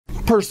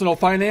Personal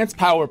Finance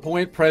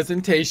PowerPoint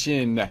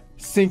Presentation.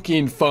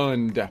 Sinking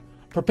Fund.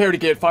 Prepare to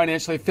get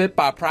financially fit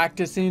by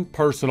practicing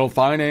personal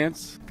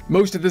finance.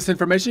 Most of this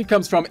information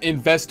comes from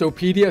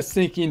Investopedia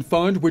Sinking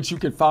Fund, which you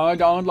can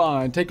find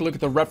online. Take a look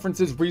at the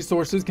references,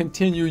 resources,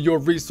 continue your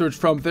research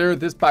from there.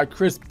 This by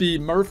Chris B.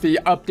 Murphy,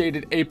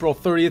 updated April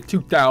 30th,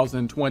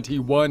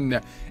 2021.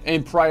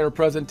 In prior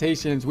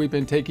presentations, we've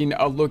been taking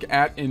a look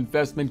at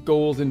investment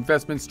goals,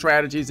 investment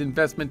strategies,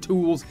 investment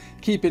tools.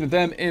 Keeping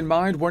them in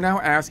mind, we're now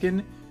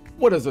asking,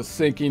 what is a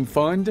sinking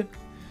fund?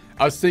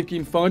 A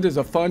sinking fund is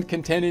a fund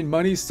containing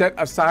money set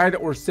aside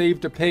or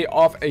saved to pay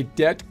off a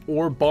debt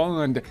or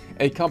bond.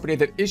 A company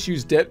that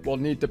issues debt will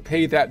need to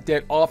pay that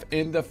debt off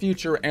in the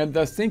future, and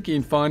the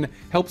sinking fund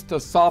helps to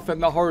soften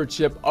the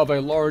hardship of a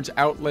large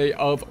outlay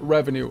of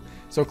revenue.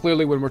 So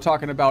clearly, when we're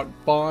talking about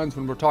bonds,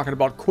 when we're talking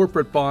about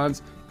corporate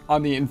bonds,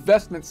 on the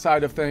investment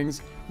side of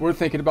things, we're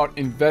thinking about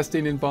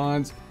investing in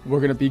bonds. We're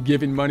going to be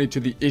giving money to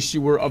the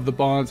issuer of the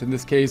bonds, in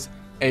this case,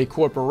 a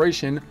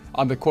corporation.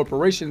 On the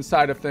corporation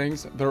side of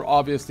things, they're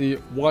obviously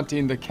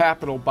wanting the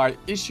capital by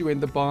issuing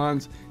the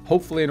bonds,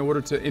 hopefully in order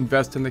to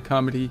invest in the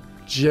company,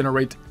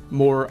 generate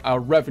more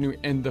revenue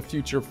in the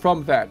future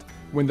from that.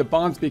 When the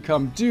bonds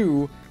become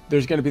due,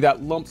 there's going to be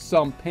that lump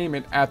sum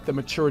payment at the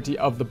maturity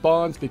of the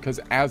bonds, because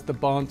as the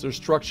bonds are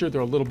structured, they're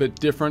a little bit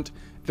different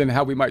than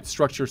how we might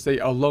structure, say,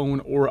 a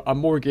loan or a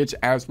mortgage,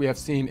 as we have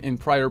seen in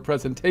prior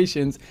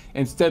presentations.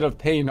 Instead of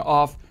paying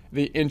off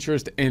the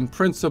interest and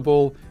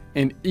principal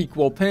in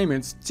equal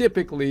payments,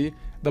 typically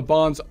the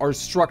bonds are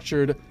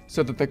structured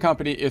so that the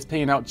company is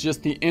paying out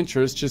just the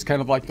interest, just kind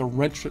of like the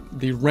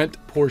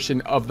rent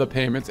portion of the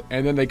payments,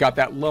 and then they got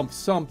that lump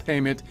sum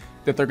payment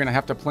that they're going to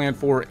have to plan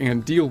for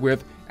and deal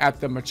with at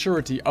the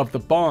maturity of the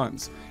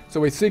bonds.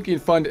 So a sinking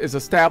fund is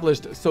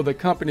established so the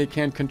company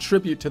can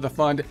contribute to the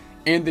fund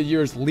in the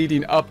years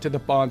leading up to the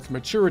bond's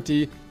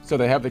maturity, so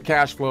they have the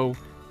cash flow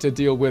to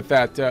deal with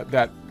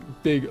that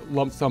big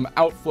lump sum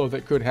outflow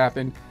that could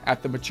happen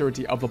at the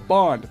maturity of a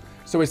bond.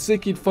 So a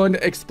sinking fund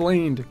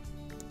explained.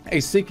 A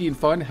sinking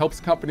fund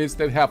helps companies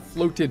that have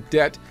floated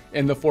debt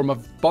in the form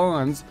of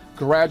bonds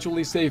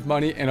gradually save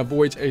money and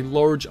avoid a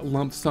large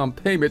lump sum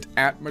payment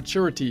at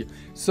maturity.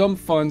 Some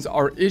funds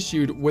are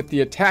issued with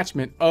the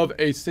attachment of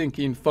a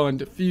sinking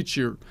fund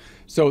feature.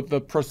 So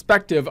the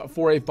prospective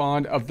for a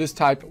bond of this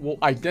type will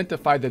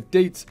identify the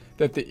dates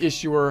that the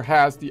issuer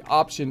has the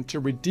option to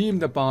redeem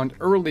the bond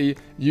early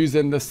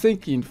using the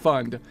sinking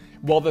fund.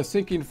 While the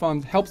sinking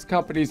fund helps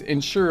companies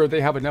ensure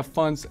they have enough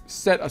funds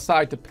set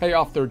aside to pay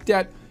off their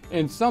debt,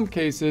 in some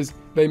cases,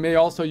 they may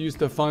also use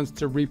the funds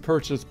to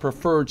repurchase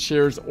preferred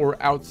shares or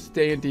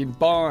outstanding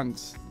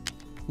bonds.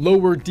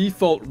 Lower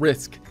default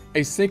risk.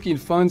 A sinking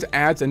fund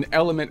adds an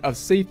element of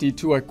safety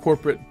to a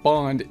corporate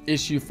bond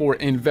issue for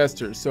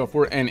investors. So if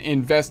we're an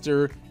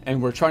investor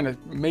and we're trying to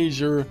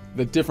measure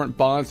the different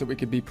bonds that we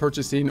could be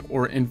purchasing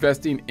or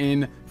investing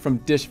in from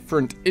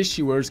different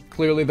issuers,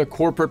 clearly the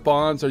corporate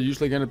bonds are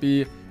usually going to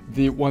be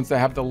the ones that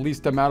have the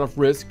least amount of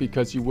risk,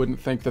 because you wouldn't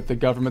think that the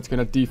government's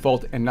going to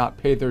default and not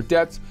pay their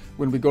debts.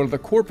 When we go to the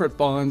corporate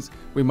bonds,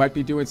 we might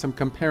be doing some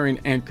comparing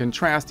and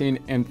contrasting,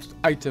 and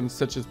items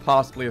such as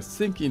possibly a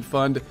sinking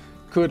fund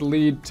could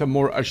lead to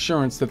more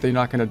assurance that they're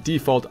not going to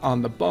default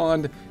on the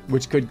bond,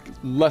 which could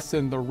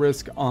lessen the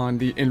risk on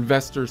the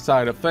investor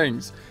side of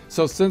things.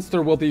 So since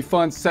there will be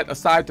funds set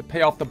aside to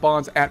pay off the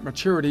bonds at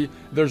maturity,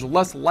 there's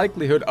less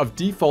likelihood of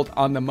default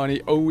on the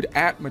money owed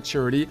at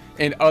maturity.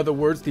 In other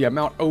words, the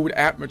amount owed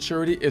at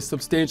maturity is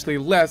substantially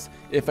less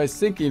if a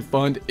sinking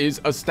fund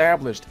is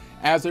established.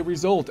 As a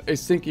result, a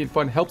sinking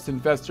fund helps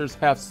investors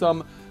have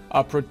some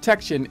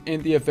protection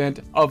in the event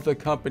of the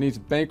company's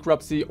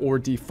bankruptcy or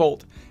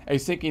default. A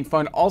sinking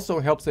fund also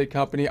helps a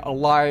company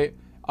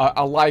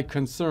allay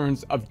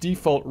concerns of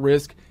default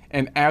risk,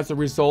 and as a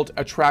result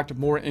attract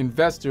more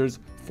investors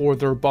for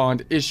their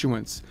bond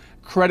issuance.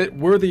 Credit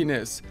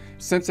worthiness.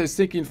 Since a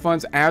sinking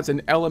fund adds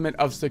an element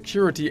of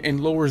security and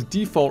lowers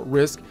default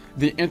risk,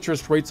 the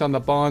interest rates on the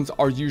bonds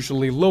are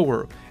usually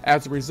lower.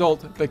 As a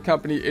result, the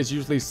company is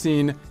usually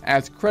seen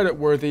as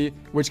creditworthy,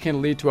 which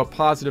can lead to a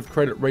positive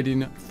credit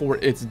rating for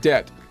its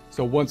debt.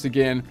 So once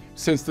again,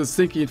 since the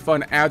sinking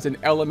fund adds an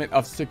element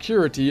of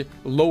security,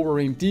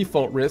 lowering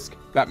default risk,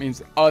 that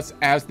means us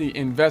as the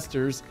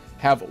investors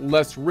have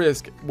less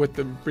risk with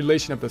the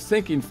relation of the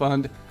sinking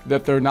fund,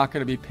 that they're not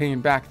going to be paying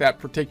back that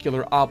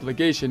particular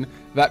obligation.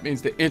 That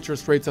means the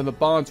interest rates on the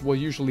bonds will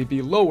usually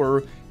be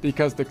lower,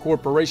 because the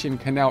corporation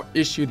can now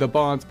issue the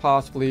bonds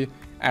possibly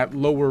at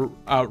lower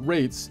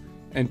rates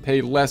and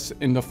pay less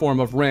in the form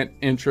of rent,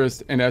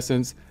 interest, in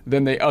essence,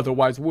 than they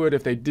otherwise would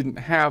if they didn't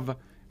have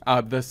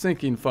the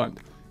sinking fund.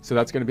 So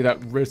that's going to be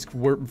that risk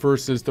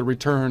versus the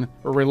return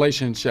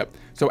relationship.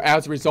 So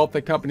as a result,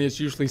 the company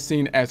is usually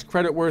seen as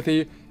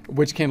creditworthy,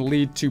 which can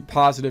lead to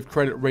positive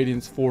credit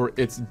ratings for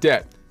its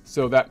debt.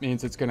 So that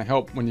means it's going to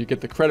help when you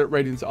get the credit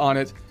ratings on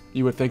it.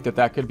 You would think that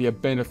that could be a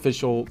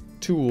beneficial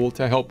tool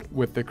to help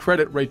with the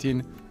credit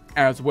rating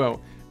as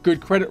well. Good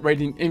credit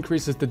rating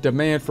increases the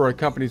demand for a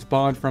company's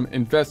bond from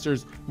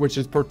investors, which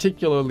is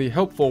particularly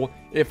helpful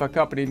if a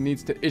company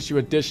needs to issue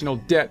additional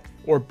debt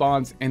or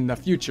bonds in the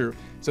future.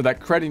 So that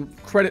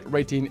credit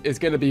rating is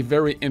going to be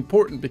very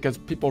important because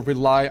people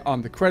rely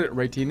on the credit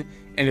rating.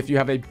 And if you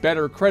have a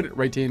better credit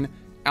rating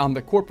on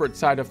the corporate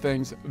side of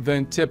things,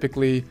 then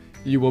typically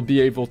you will be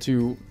able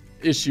to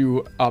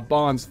issue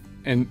bonds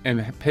and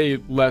pay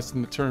less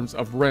in the terms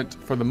of rent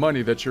for the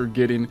money that you're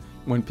getting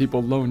when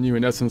people loan you,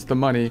 in essence, the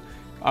money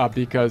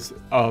because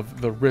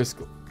of the risk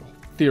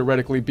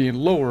theoretically being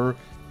lower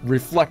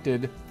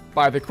reflected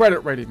by the credit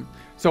rating.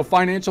 So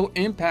financial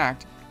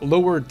impact: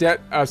 lower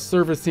debt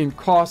servicing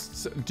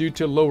costs due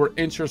to lower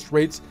interest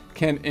rates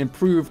can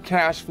improve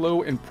cash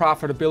flow and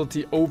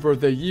profitability over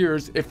the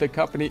years. If the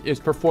company is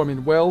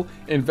performing well,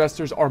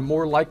 investors are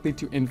more likely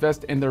to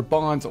invest in their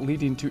bonds,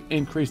 leading to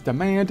increased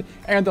demand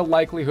and the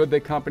likelihood the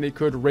company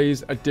could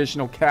raise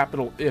additional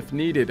capital if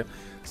needed.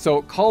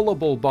 So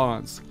callable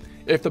bonds.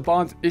 If the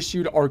bonds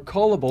issued are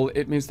callable,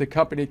 it means the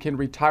company can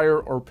retire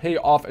or pay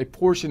off a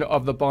portion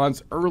of the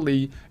bonds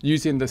early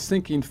using the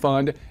sinking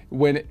fund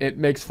when it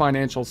makes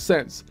financial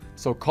sense.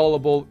 So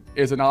callable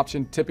is an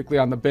option typically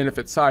on the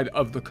benefit side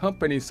of the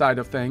company side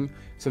of thing,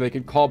 so they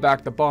can call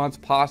back the bonds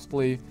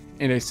possibly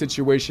in a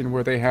situation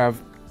where they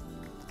have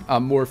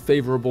more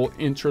favorable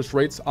interest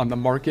rates on the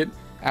market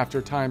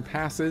after time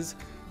passes.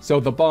 So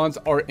the bonds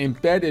are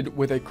embedded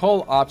with a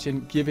call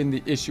option, giving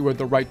the issuer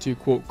the right to,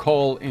 quote,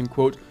 call, end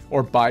quote,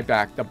 or buy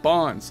back the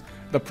bonds.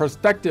 The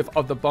prospectus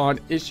of the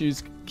bond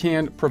issues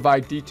can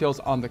provide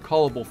details on the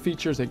callable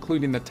features,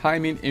 including the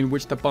timing in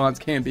which the bonds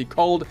can be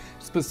called,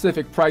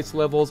 specific price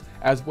levels,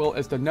 as well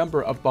as the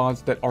number of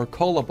bonds that are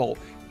callable.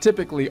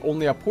 Typically,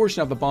 only a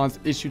portion of the bonds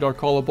issued are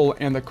callable,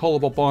 and the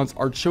callable bonds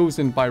are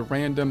chosen by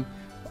random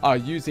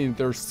using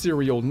their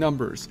serial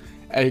numbers.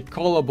 A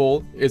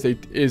callable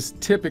is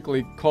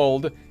typically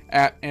called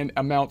at an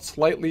amount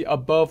slightly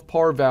above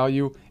par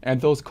value,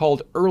 and those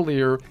called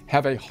earlier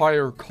have a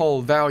higher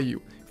call value.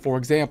 For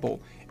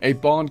example, a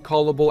bond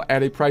callable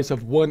at a price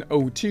of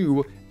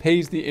 $102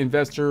 pays the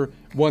investor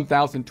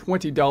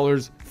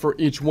 $1,020 for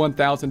each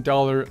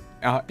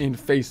 $1,000 in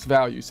face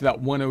value. So that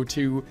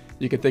 102,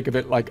 you can think of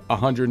it like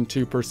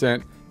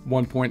 102%,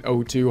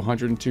 1.02,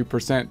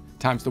 102%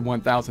 times the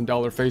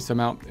 $1,000 face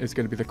amount is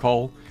going to be the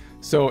call.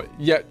 So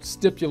yet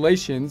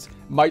stipulations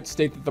might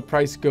state that the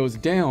price goes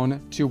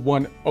down to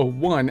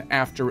 101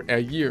 after a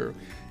year.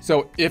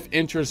 So if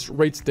interest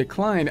rates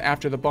decline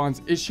after the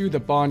bonds issue, the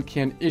bond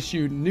can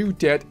issue new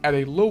debt at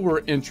a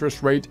lower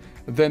interest rate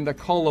than the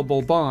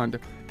callable bond.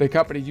 The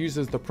company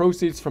uses the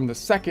proceeds from the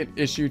second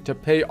issue to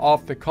pay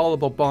off the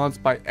callable bonds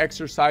by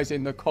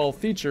exercising the call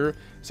feature.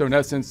 So in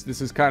essence, this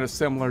is kind of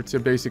similar to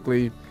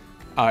basically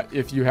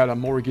if you had a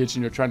mortgage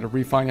and you're trying to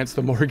refinance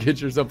the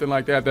mortgage or something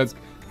like that. That's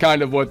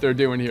kind of what they're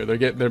doing here.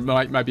 There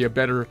might be a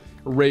better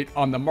rate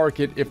on the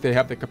market if they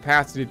have the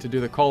capacity to do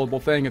the callable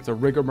thing. It's a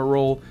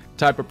rigmarole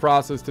type of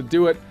process to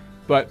do it,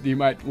 but you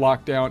might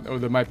lock down, or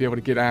they might be able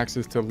to get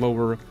access to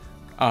lower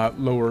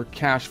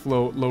cash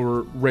flow,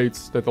 lower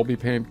rates that they'll be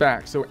paying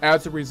back. So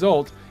as a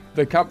result,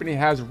 the company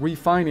has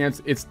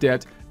refinanced its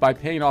debt by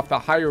paying off the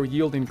higher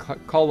yielding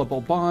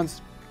callable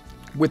bonds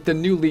with the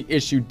newly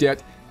issued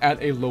debt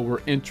at a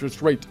lower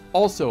interest rate.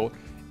 Also,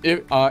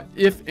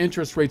 if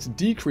interest rates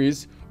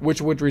decrease,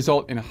 which would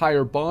result in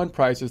higher bond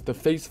prices, the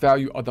face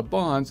value of the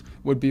bonds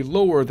would be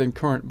lower than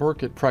current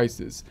market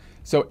prices.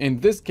 So in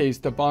this case,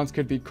 the bonds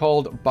could be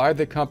called by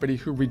the company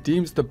who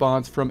redeems the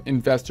bonds from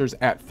investors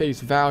at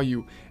face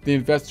value. The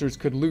investors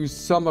could lose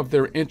some of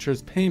their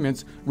interest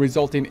payments,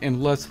 resulting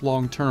in less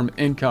long-term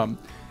income.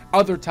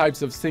 Other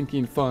types of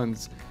sinking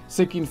funds.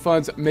 Sinking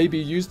funds may be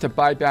used to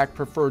buy back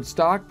preferred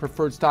stock.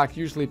 Preferred stock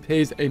usually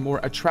pays a more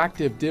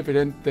attractive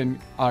dividend than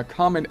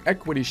common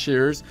equity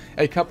shares.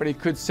 A company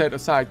could set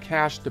aside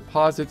cash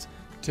deposits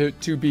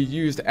to be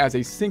used as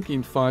a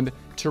sinking fund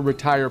to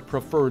retire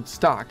preferred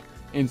stock.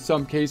 In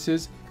some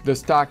cases, the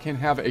stock can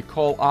have a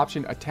call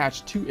option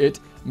attached to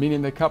it,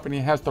 meaning the company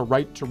has the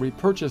right to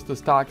repurchase the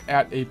stock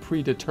at a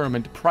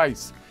predetermined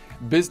price.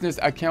 Business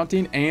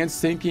accounting and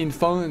sinking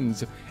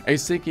funds. A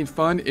sinking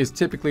fund is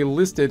typically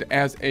listed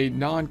as a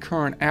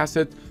non-current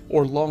asset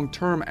or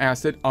long-term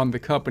asset on the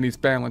company's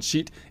balance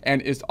sheet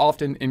and is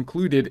often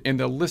included in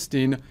the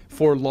listing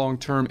for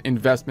long-term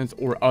investments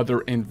or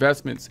other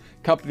investments.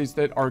 Companies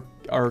that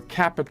are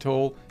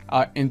capital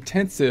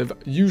intensive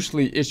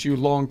usually issue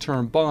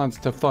long-term bonds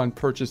to fund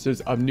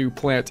purchases of new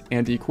plant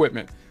and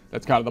equipment.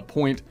 That's kind of the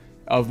point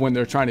of when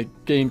they're trying to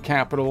gain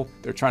capital,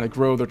 they're trying to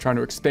grow, they're trying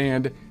to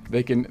expand.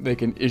 They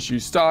can issue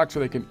stocks or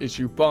they can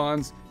issue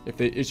bonds. If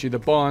they issue the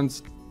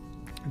bonds,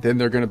 then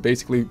they're going to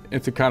basically,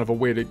 it's a kind of a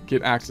way to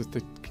get access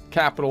to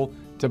capital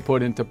to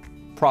put into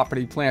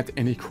property, plant,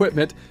 and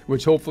equipment,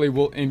 which hopefully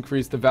will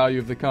increase the value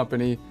of the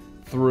company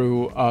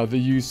through the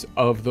use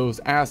of those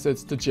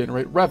assets to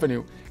generate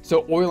revenue.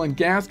 So oil and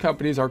gas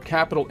companies are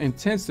capital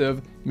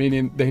intensive,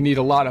 meaning they need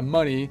a lot of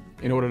money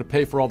in order to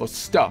pay for all the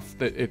stuff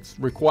that it's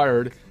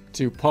required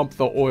to pump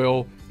the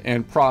oil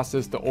and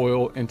process the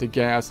oil into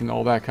gas and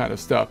all that kind of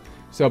stuff.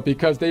 So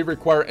because they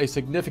require a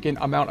significant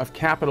amount of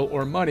capital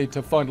or money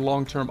to fund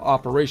long-term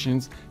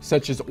operations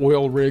such as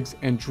oil rigs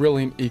and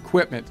drilling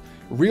equipment.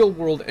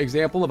 Real-world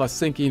example of a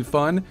sinking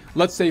fund.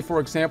 Let's say, for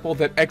example,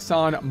 that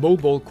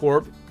ExxonMobil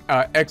Corp,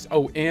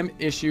 XOM,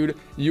 issued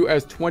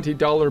US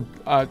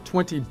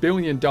 $20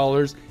 billion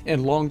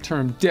in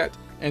long-term debt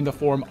in the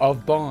form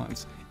of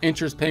bonds.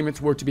 Interest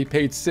payments were to be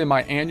paid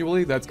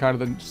semi-annually. That's kind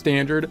of the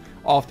standard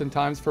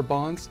oftentimes for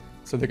bonds.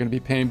 So they're going to be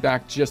paying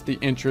back just the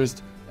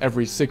interest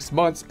every 6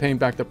 months, paying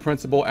back the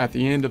principal at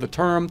the end of the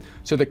term.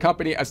 So the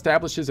company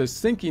establishes a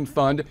sinking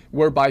fund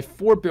whereby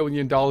 $4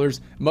 billion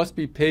must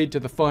be paid to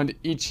the fund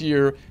each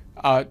year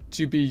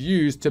to be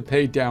used to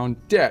pay down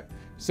debt.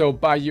 So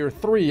by year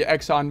 3,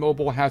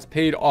 ExxonMobil has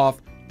paid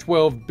off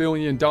 $12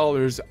 billion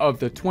of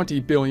the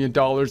 $20 billion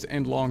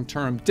in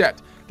long-term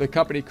debt. The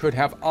company could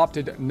have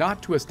opted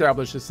not to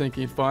establish a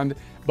sinking fund,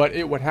 but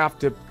it would have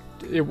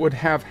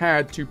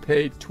had to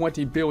pay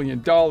 $20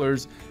 billion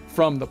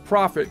from the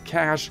profit,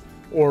 cash,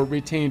 or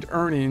retained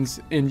earnings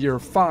in year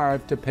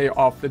 5 to pay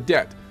off the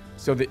debt.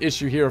 So the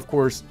issue here, of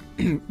course,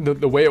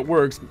 the way it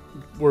works,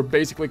 we're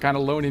basically kind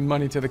of loaning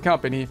money to the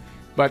company,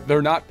 but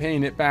they're not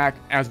paying it back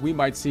as we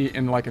might see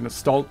in like an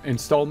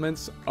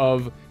installments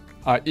of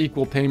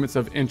equal payments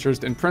of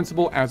interest and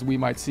principal, as we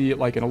might see it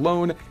like in a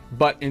loan,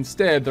 but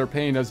instead they're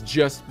paying us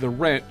just the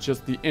rent,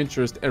 just the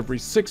interest every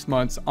 6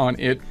 months on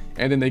it,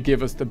 and then they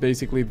give us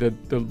basically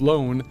the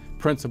loan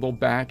principal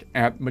back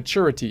at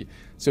maturity.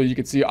 So you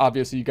can see,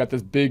 obviously, you got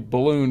this big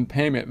balloon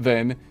payment,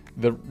 then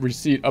the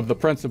receipt of the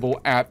principal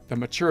at the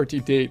maturity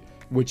date,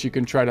 which you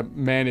can try to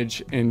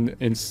manage in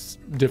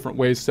different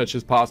ways, such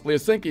as possibly a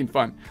sinking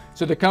fund.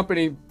 So the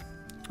company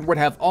would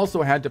have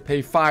also had to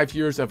pay 5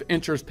 years of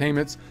interest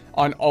payments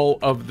on all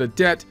of the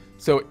debt.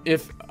 So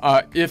if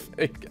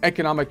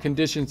economic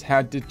conditions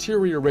had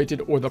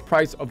deteriorated or the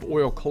price of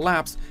oil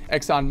collapsed,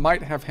 Exxon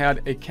might have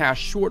had a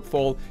cash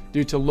shortfall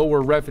due to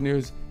lower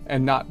revenues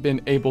and not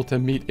been able to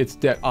meet its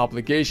debt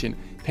obligation.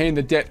 Paying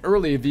the debt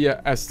early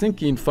via a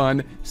sinking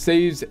fund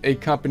saves a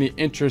company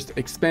interest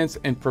expense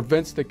and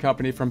prevents the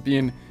company from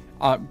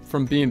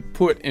being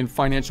put in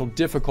financial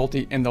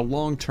difficulty in the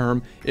long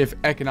term if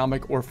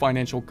economic or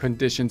financial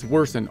conditions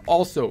worsen.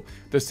 Also,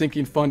 the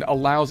sinking fund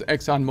allows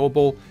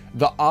ExxonMobil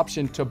the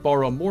option to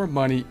borrow more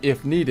money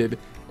if needed.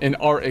 In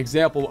our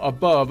example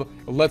above,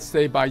 let's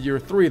say by year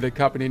 3, the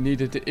company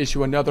needed to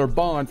issue another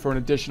bond for an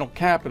additional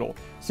capital.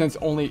 Since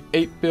only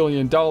 $8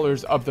 billion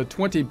of the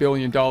 $20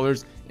 billion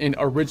in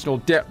original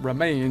debt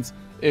remains,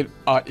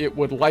 it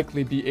would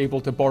likely be able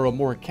to borrow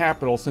more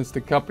capital since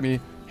the company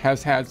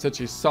has had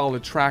such a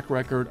solid track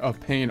record of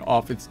paying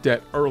off its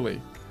debt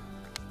early.